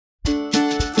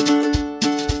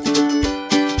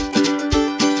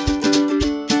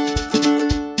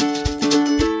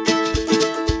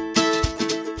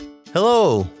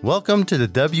Welcome to the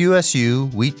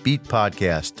WSU Wheat Beat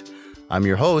Podcast. I'm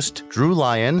your host, Drew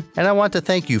Lyon, and I want to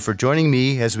thank you for joining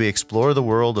me as we explore the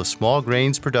world of small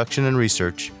grains production and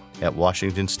research at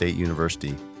Washington State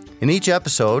University. In each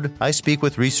episode, I speak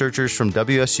with researchers from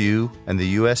WSU and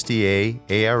the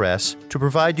USDA ARS to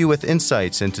provide you with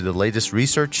insights into the latest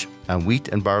research on wheat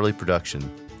and barley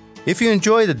production. If you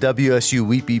enjoy the WSU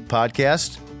Wheat Beat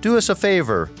Podcast, do us a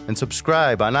favor and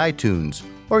subscribe on iTunes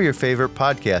or your favorite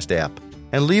podcast app,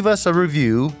 and leave us a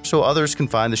review so others can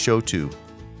find the show too.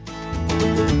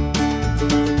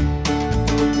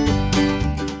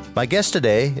 My guest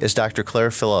today is Dr.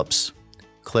 Claire Phillips.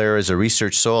 Claire is a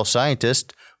research soil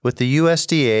scientist with the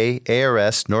USDA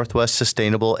ARS Northwest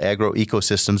Sustainable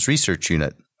Agroecosystems Research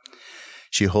Unit.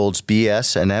 She holds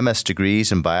BS and MS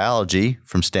degrees in biology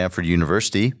from Stanford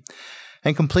University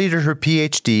and completed her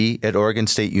PhD at Oregon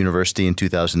State University in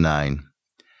 2009.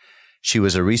 She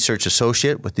was a research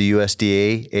associate with the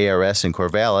USDA ARS in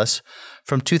Corvallis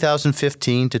from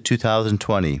 2015 to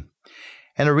 2020,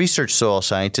 and a research soil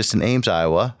scientist in Ames,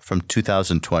 Iowa from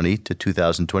 2020 to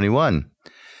 2021.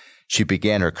 She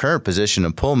began her current position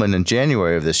in Pullman in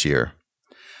January of this year.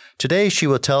 Today, she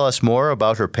will tell us more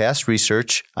about her past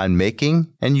research on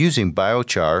making and using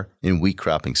biochar in wheat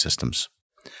cropping systems.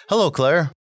 Hello,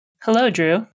 Claire. Hello,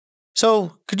 Drew.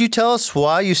 So, could you tell us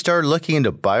why you started looking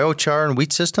into biochar in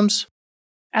wheat systems?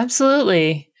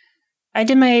 Absolutely. I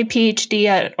did my PhD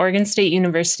at Oregon State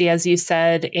University, as you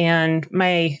said, and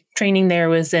my training there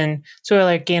was in soil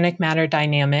organic matter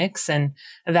dynamics and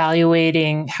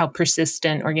evaluating how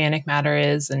persistent organic matter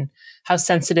is and how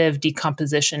sensitive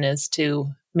decomposition is to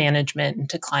management and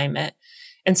to climate.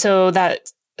 And so that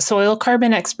soil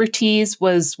carbon expertise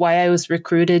was why I was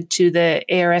recruited to the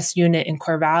ARS unit in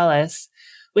Corvallis,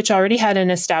 which already had an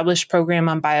established program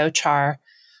on biochar,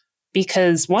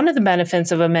 because one of the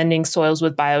benefits of amending soils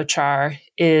with biochar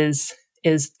is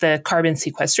the carbon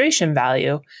sequestration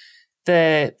value.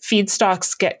 The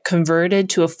feedstocks get converted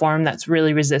to a form that's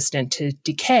really resistant to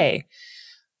decay.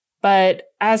 But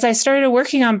as I started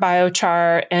working on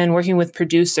biochar and working with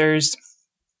producers,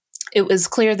 it was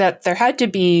clear that there had to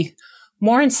be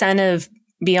more incentive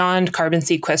beyond carbon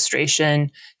sequestration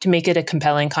to make it a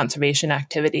compelling conservation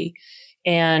activity.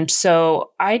 And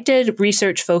so I did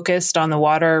research focused on the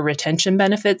water retention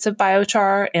benefits of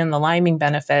biochar and the liming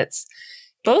benefits.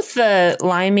 Both the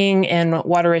liming and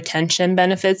water retention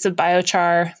benefits of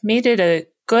biochar made it a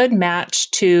good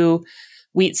match to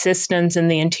wheat systems in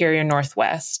the interior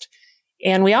Northwest.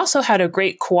 And we also had a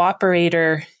great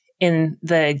cooperator in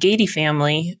the Gady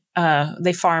family.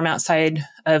 They farm outside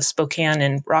of Spokane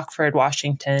in Rockford,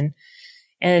 Washington.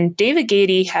 And David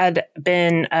Gady had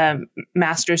been a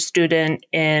master's student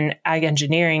in ag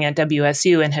engineering at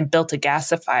WSU and had built a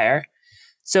gasifier.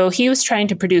 So he was trying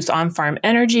to produce on-farm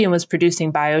energy and was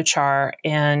producing biochar.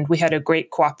 And we had a great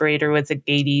cooperator with the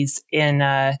Gadys in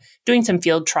doing some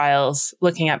field trials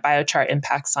looking at biochar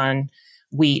impacts on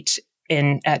wheat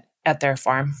at their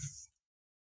farm.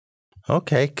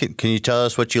 Okay. Can you tell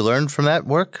us what you learned from that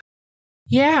work?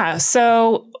 Yeah,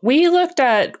 so we looked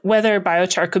at whether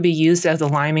biochar could be used as a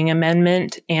liming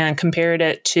amendment and compared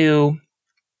it to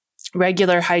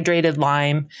regular hydrated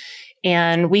lime.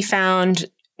 And we found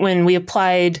when we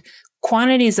applied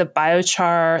quantities of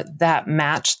biochar that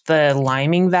matched the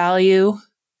liming value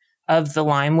of the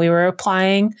lime we were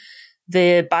applying,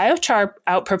 the biochar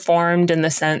outperformed in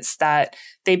the sense that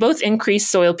they both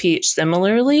increased soil pH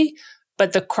similarly,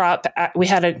 but the crop, we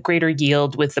had a greater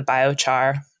yield with the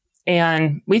biochar.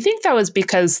 And we think that was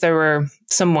because there were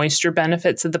some moisture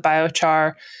benefits of the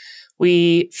biochar.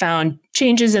 We found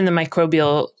changes in the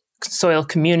microbial soil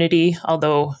community,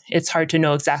 although it's hard to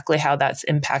know exactly how that's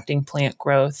impacting plant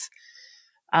growth.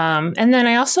 And then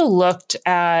I also looked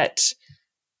at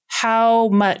how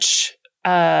much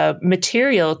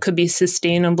material could be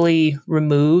sustainably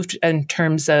removed in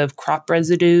terms of crop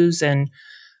residues and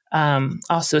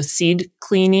also seed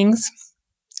cleanings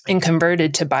and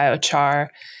converted to biochar,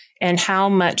 and how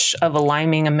much of a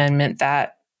liming amendment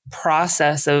that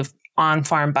process of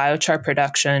on-farm biochar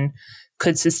production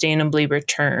could sustainably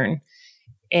return.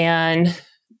 And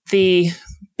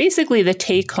basically the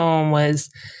take home was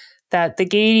that the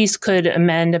Gadys could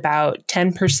amend about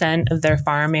 10% of their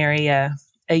farm area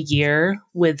a year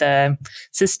with a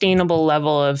sustainable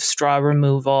level of straw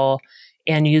removal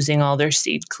and using all their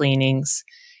seed cleanings.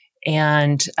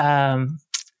 And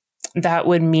that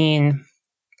would mean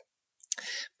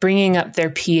bringing up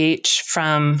their pH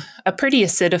from a pretty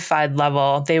acidified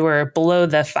level. They were below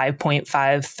the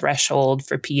 5.5 threshold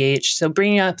for pH. So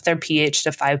bringing up their pH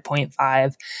to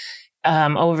 5.5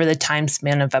 over the time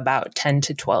span of about 10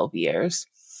 to 12 years.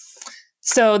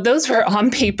 So those were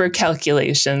on paper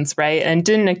calculations, right? And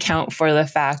didn't account for the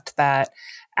fact that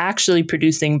actually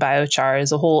producing biochar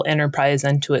is a whole enterprise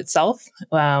unto itself,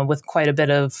 with quite a bit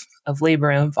of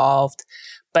labor involved.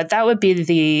 But that would be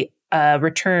the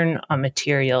return on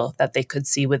material that they could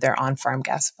see with their on-farm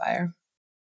gasifier.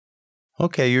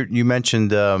 Okay, you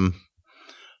mentioned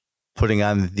putting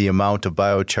on the amount of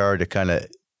biochar to kind of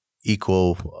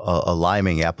equal a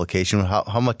liming application.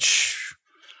 How much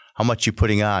you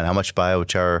putting on? How much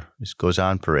biochar goes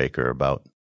on per acre about?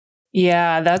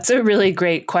 Yeah, that's a really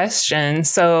great question.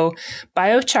 So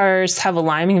biochars have a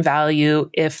liming value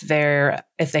if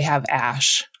they have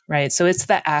ash, right? So it's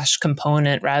the ash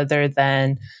component rather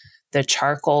than the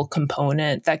charcoal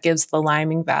component that gives the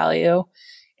liming value.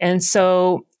 And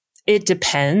so it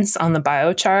depends on the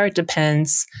biochar. It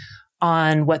depends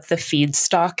on what the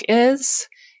feedstock is.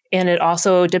 And it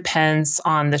also depends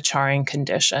on the charring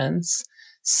conditions.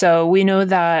 So we know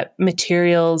that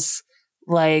materials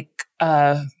like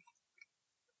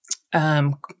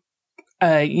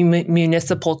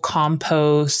municipal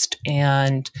compost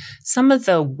and some of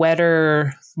the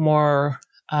wetter, more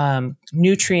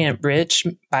nutrient-rich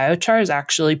biochars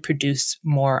actually produce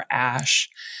more ash,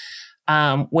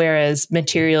 whereas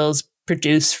materials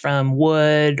produced from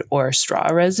wood or straw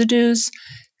residues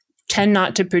tend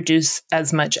not to produce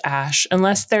as much ash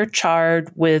unless they're charred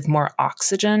with more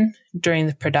oxygen during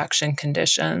the production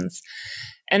conditions.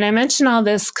 And I mention all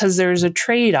this because there's a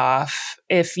trade-off.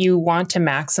 If you want to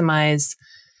maximize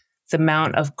the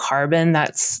amount of carbon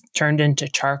that's turned into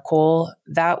charcoal,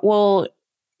 that will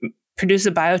produce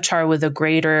a biochar with a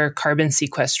greater carbon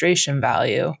sequestration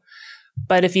value.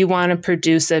 But if you want to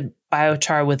produce a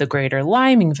biochar with a greater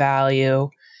liming value,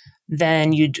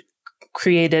 then you'd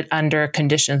create it under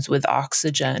conditions with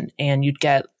oxygen and you'd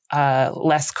get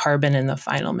less carbon in the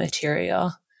final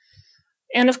material.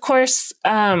 And of course,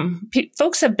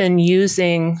 folks have been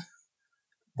using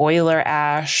boiler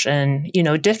ash and,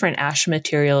 different ash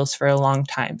materials for a long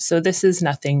time. So this is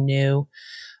nothing new.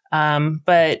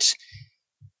 But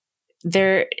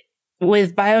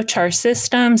with biochar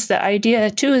systems, the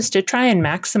idea too is to try and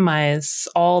maximize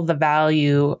all the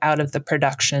value out of the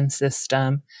production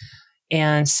system.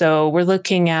 And so we're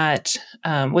looking at,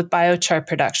 with biochar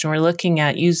production, we're looking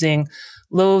at using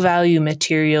low value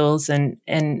materials. And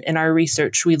in our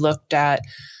research, we looked at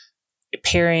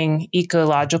pairing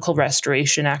ecological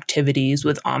restoration activities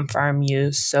with on-farm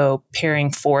use. So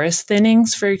pairing forest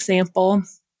thinnings, for example,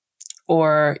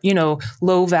 or,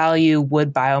 low value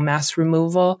wood biomass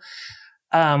removal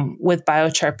with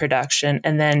biochar production,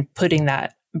 and then putting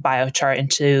that biochar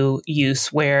into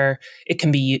use where it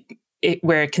can be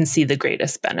where it can see the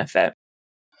greatest benefit.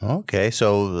 Okay,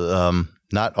 so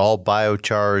not all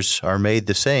biochars are made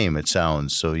the same, it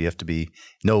sounds. So you have to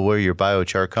know where your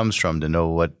biochar comes from to know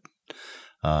what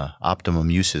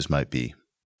optimum uses might be.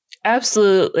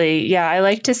 Absolutely. Yeah, I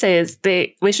like to say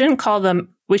we shouldn't call the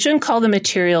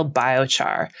material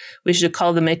biochar. We should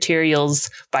call the materials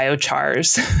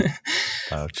biochars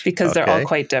because they're all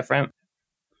quite different.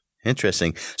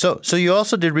 Interesting. So you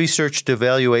also did research to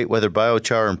evaluate whether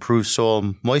biochar improves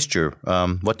soil moisture.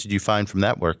 What did you find from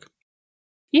that work?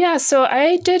 Yeah, so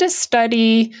I did a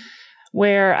study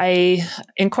where I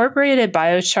incorporated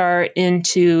biochar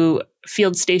into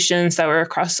field stations that were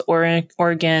across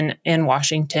Oregon and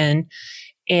Washington,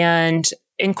 and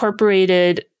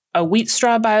incorporated a wheat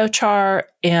straw biochar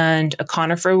and a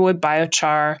conifer wood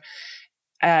biochar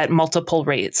at multiple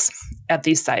rates at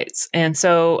these sites. And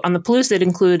so on the Palouse, it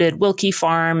included Wilkie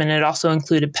Farm and it also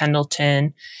included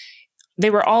Pendleton. They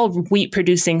were all wheat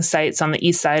producing sites on the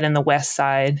east side and the west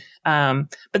side.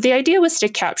 But the idea was to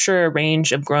capture a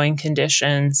range of growing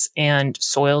conditions and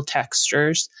soil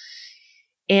textures.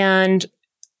 And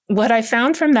what I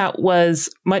found from that was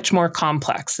much more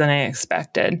complex than I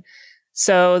expected.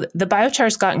 So the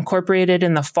biochars got incorporated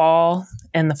in the fall,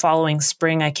 and the following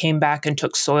spring I came back and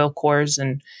took soil cores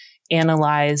and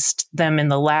analyzed them in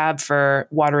the lab for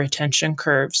water retention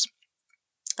curves.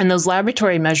 And those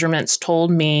laboratory measurements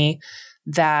told me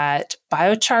that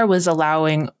biochar was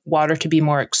allowing water to be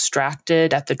more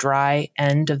extracted at the dry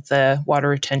end of the water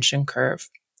retention curve.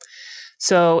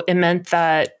 So it meant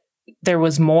that there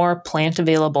was more plant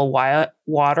available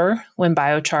water when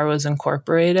biochar was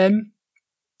incorporated.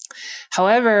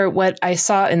 However, what I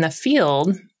saw in the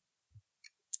field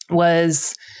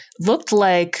looked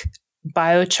like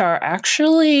biochar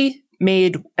actually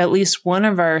made at least one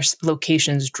of our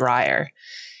locations drier.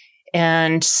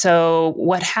 And so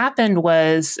what happened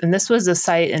was, and this was a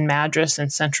site in Madras in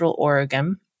Central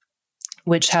Oregon,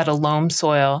 which had a loam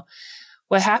soil.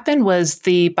 What happened was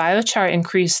the biochar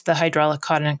increased the hydraulic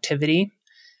conductivity,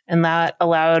 And that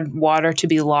allowed water to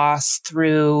be lost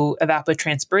through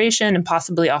evapotranspiration and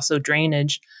possibly also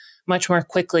drainage much more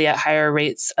quickly at higher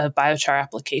rates of biochar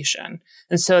application.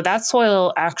 And so that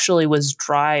soil actually was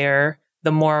drier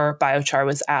the more biochar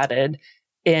was added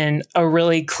in a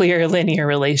really clear linear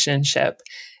relationship.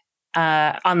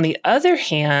 On the other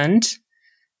hand,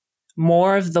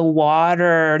 more of the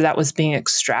water that was being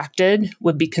extracted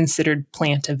would be considered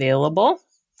plant available.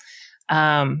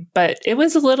 But it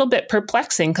was a little bit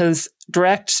perplexing because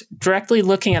directly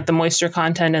looking at the moisture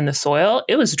content in the soil,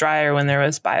 it was drier when there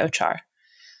was biochar.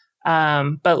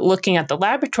 But looking at the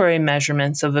laboratory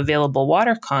measurements of available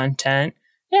water content,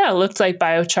 it looked like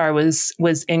biochar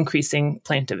was increasing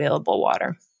plant available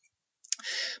water.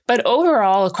 But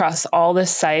overall, across all the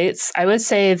sites, I would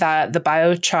say that the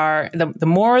biochar, the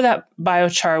more that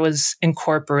biochar was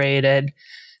incorporated,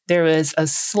 there was a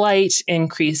slight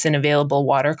increase in available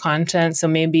water content, so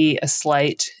maybe a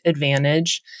slight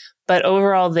advantage. But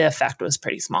overall, the effect was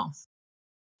pretty small.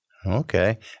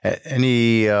 Okay.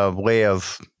 Any way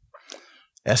of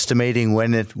estimating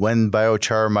when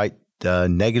biochar might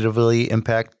negatively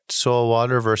impact soil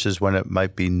water versus when it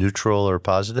might be neutral or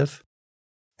positive?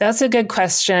 That's a good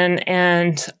question,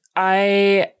 and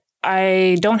I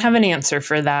don't have an answer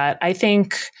for that. I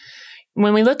think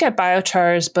when we look at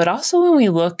biochars, but also when we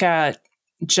look at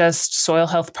just soil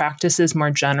health practices more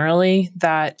generally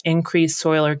that increase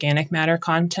soil organic matter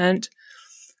content,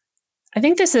 I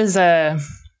think this is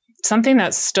something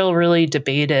that's still really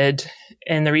debated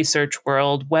in the research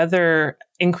world, whether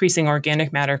increasing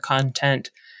organic matter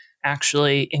content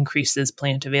actually increases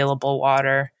plant available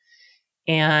water.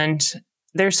 And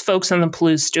there's folks on the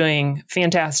Palouse doing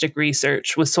fantastic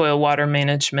research with soil water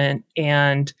management.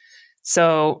 And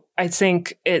so I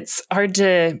think it's hard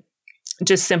to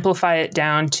just simplify it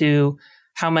down to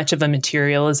how much of a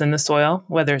material is in the soil,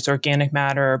 whether it's organic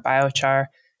matter or biochar.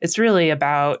 It's really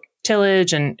about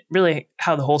tillage and really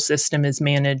how the whole system is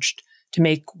managed to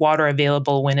make water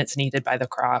available when it's needed by the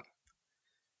crop.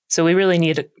 So we really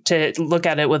need to look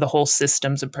at it with a whole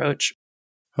systems approach.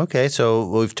 Okay, so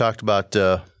we've talked about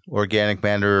organic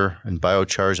matter and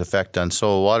biochar's effect on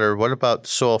soil water. What about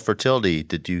soil fertility?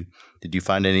 Did you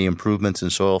find any improvements in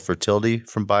soil fertility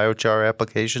from biochar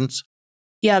applications?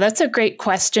 Yeah, that's a great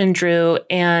question, Drew.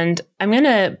 And I'm going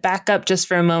to back up just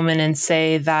for a moment and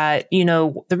say that,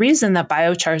 the reason that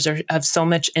biochars have so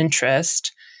much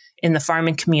interest in the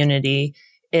farming community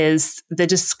is the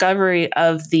discovery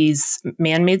of these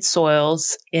man-made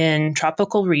soils in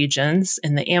tropical regions,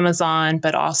 in the Amazon,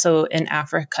 but also in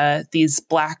Africa, these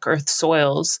black earth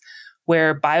soils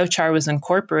where biochar was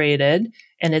incorporated,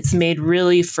 and it's made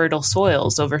really fertile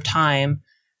soils over time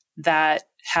that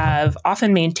have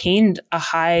often maintained a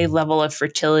high level of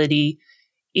fertility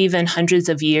even hundreds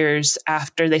of years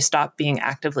after they stopped being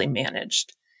actively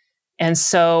managed. And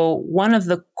so one of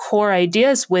the core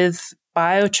ideas with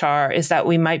biochar is that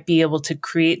we might be able to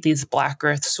create these black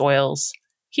earth soils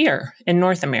here in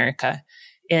North America,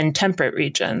 in temperate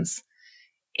regions.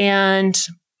 And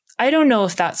I don't know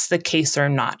if that's the case or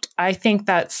not. I think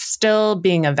that's still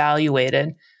being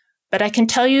evaluated. But I can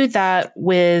tell you that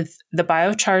with the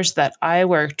biochars that I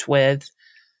worked with,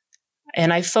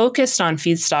 and I focused on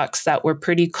feedstocks that were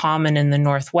pretty common in the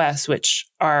Northwest, which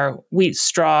are wheat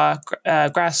straw,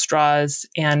 grass straws,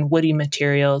 and woody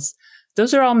materials.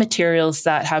 Those are all materials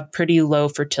that have pretty low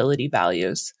fertility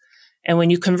values. And when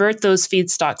you convert those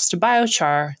feedstocks to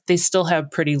biochar, they still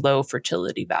have pretty low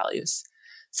fertility values.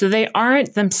 So they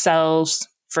aren't themselves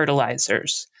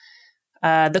fertilizers.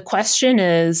 The question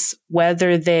is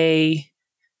whether they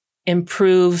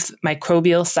improve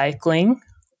microbial cycling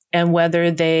and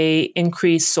whether they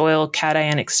increase soil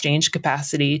cation exchange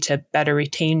capacity to better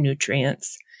retain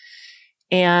nutrients.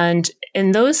 And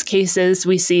in those cases,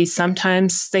 we see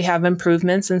sometimes they have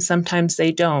improvements and sometimes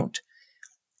they don't.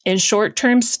 In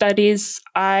short-term studies,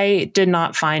 I did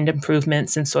not find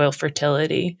improvements in soil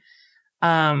fertility.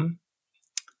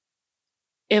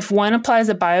 If one applies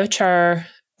a biochar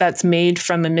that's made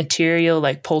from a material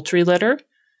like poultry litter,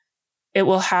 it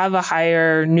will have a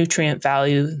higher nutrient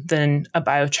value than a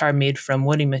biochar made from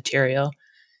woody material.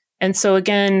 And so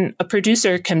again, a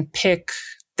producer can pick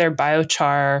their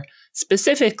biochar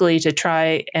specifically to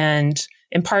try and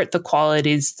impart the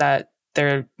qualities that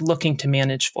they're looking to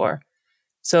manage for.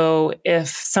 So if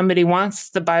somebody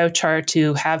wants the biochar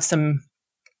to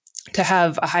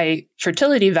have a high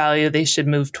fertility value, they should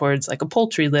move towards like a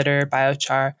poultry litter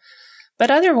biochar.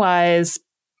 But otherwise,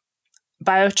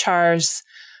 biochars,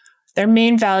 their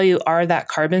main value are that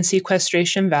carbon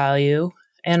sequestration value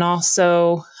and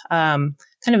also kind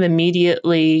of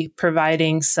immediately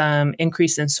providing some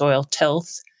increase in soil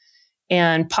tilth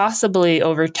and possibly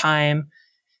over time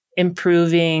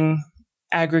improving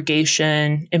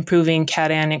aggregation, improving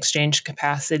cation exchange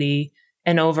capacity,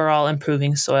 and overall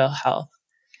improving soil health.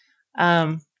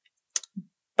 But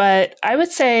I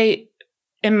would say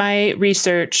in my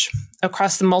research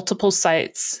across the multiple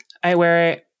sites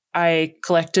where I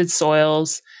collected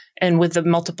soils and with the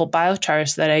multiple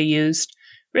biochars that I used,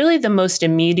 really the most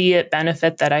immediate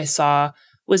benefit that I saw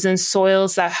was in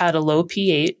soils that had a low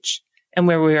pH and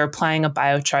where we were applying a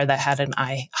biochar that had an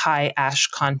high ash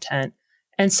content.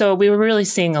 And so we were really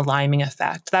seeing a liming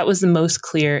effect. That was the most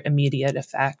clear immediate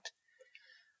effect.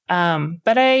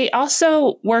 But I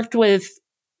also worked with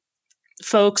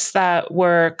folks that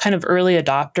were kind of early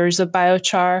adopters of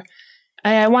biochar.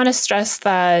 And I want to stress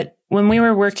that when we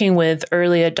were working with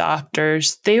early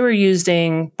adopters, they were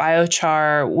using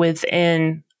biochar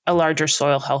within a larger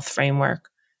soil health framework.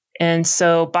 And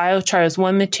so biochar is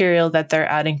one material that they're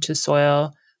adding to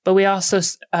soil, but we also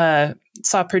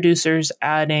saw producers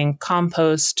adding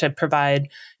compost to provide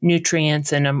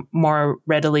nutrients and a more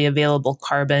readily available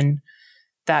carbon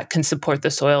that can support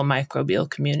the soil microbial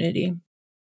community.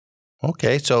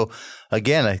 Okay, so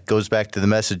again, it goes back to the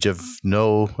message of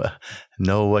know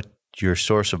what your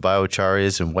source of biochar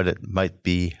is and what it might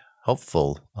be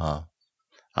helpful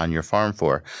on your farm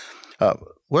for.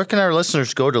 Where can our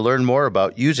listeners go to learn more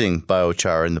about using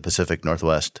biochar in the Pacific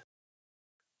Northwest?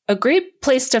 A great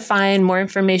place to find more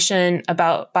information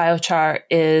about biochar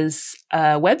is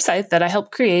a website that I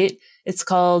helped create. It's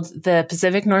called the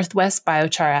Pacific Northwest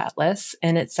Biochar Atlas,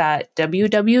 and it's at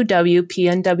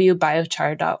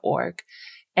www.pnwbiochar.org.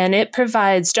 And it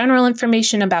provides general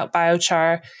information about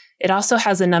biochar. It also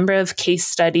has a number of case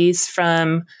studies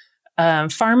from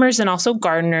farmers and also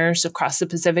gardeners across the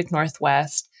Pacific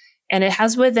Northwest. And it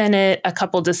has within it a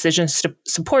couple decision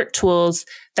support tools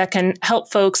that can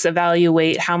help folks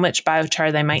evaluate how much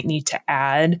biochar they might need to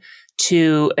add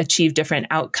to achieve different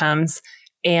outcomes,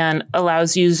 and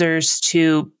allows users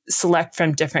to select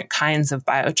from different kinds of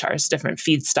biochars, different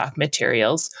feedstock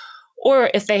materials. Or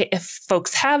if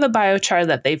folks have a biochar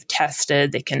that they've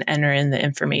tested, they can enter in the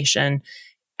information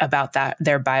about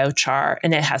their biochar,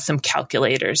 and it has some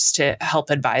calculators to help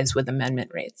advise with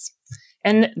amendment rates.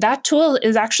 And that tool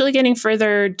is actually getting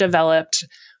further developed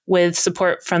with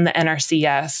support from the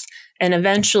NRCS, and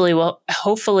eventually will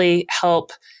hopefully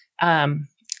help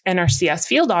NRCS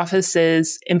field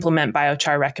offices implement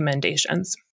biochar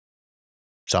recommendations.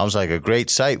 Sounds like a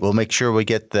great site. We'll make sure we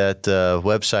get that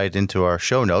website into our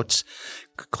show notes.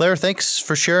 Claire, thanks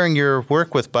for sharing your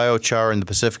work with biochar in the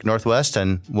Pacific Northwest,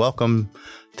 and welcome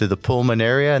to the Pullman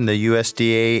area and the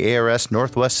USDA ARS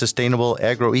Northwest Sustainable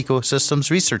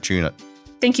Agroecosystems Research Unit.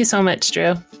 Thank you so much,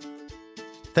 Drew.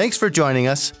 Thanks for joining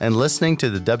us and listening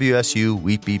to the WSU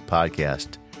Wheat Beat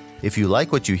Podcast. If you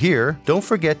like what you hear, don't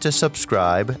forget to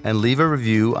subscribe and leave a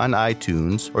review on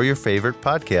iTunes or your favorite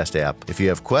podcast app. If you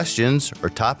have questions or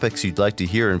topics you'd like to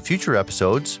hear in future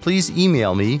episodes, please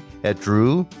email me at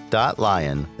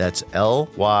drew.lyon, that's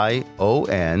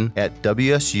LYON, at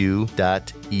wsu.edu.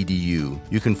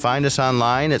 You can find us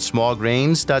online at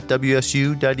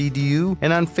smallgrains.wsu.edu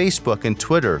and on Facebook and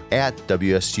Twitter at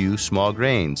WSU Small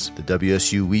Grains. The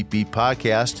WSU Wheat Beat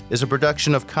Podcast is a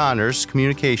production of Connors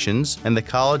Communications and the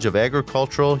College of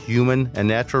Agricultural, Human, and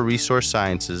Natural Resource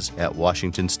Sciences at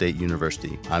Washington State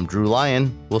University. I'm Drew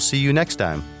Lyon. We'll see you next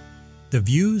time. The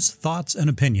views, thoughts, and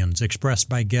opinions expressed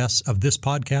by guests of this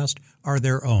podcast are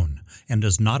their own and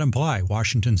does not imply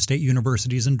Washington State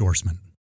University's endorsement.